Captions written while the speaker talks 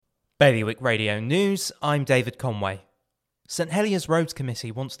Bailiwick Radio News, I'm David Conway. St Heliers Roads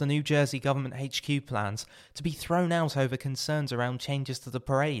Committee wants the New Jersey Government HQ plans to be thrown out over concerns around changes to the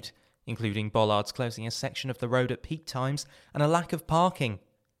parade, including bollards closing a section of the road at peak times and a lack of parking.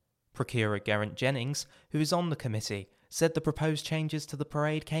 Procurer Geraint Jennings, who is on the committee, said the proposed changes to the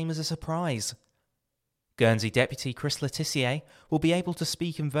parade came as a surprise. Guernsey Deputy Chris Letitia will be able to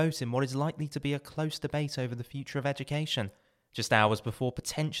speak and vote in what is likely to be a close debate over the future of education, just hours before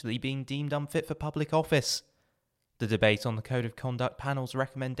potentially being deemed unfit for public office. The debate on the Code of Conduct panel's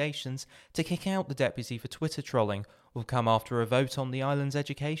recommendations to kick out the deputy for Twitter trolling will come after a vote on the island's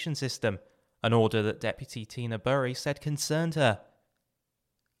education system, an order that Deputy Tina Burry said concerned her.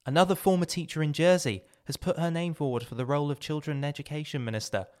 Another former teacher in Jersey has put her name forward for the role of Children and Education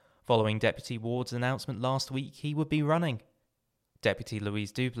Minister, following Deputy Ward's announcement last week he would be running. Deputy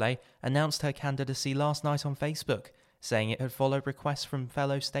Louise Dublé announced her candidacy last night on Facebook, saying it had followed requests from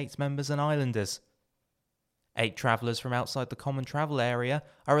fellow states members and islanders. 8 travellers from outside the common travel area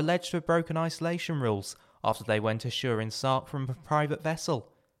are alleged to have broken isolation rules after they went ashore in Sark from a private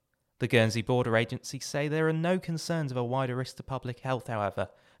vessel. The Guernsey Border Agency say there are no concerns of a wider risk to public health, however,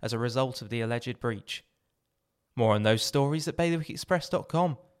 as a result of the alleged breach. More on those stories at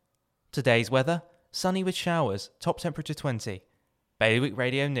bailiwickexpress.com. Today's weather, sunny with showers, top temperature 20. Bailiwick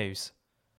Radio News.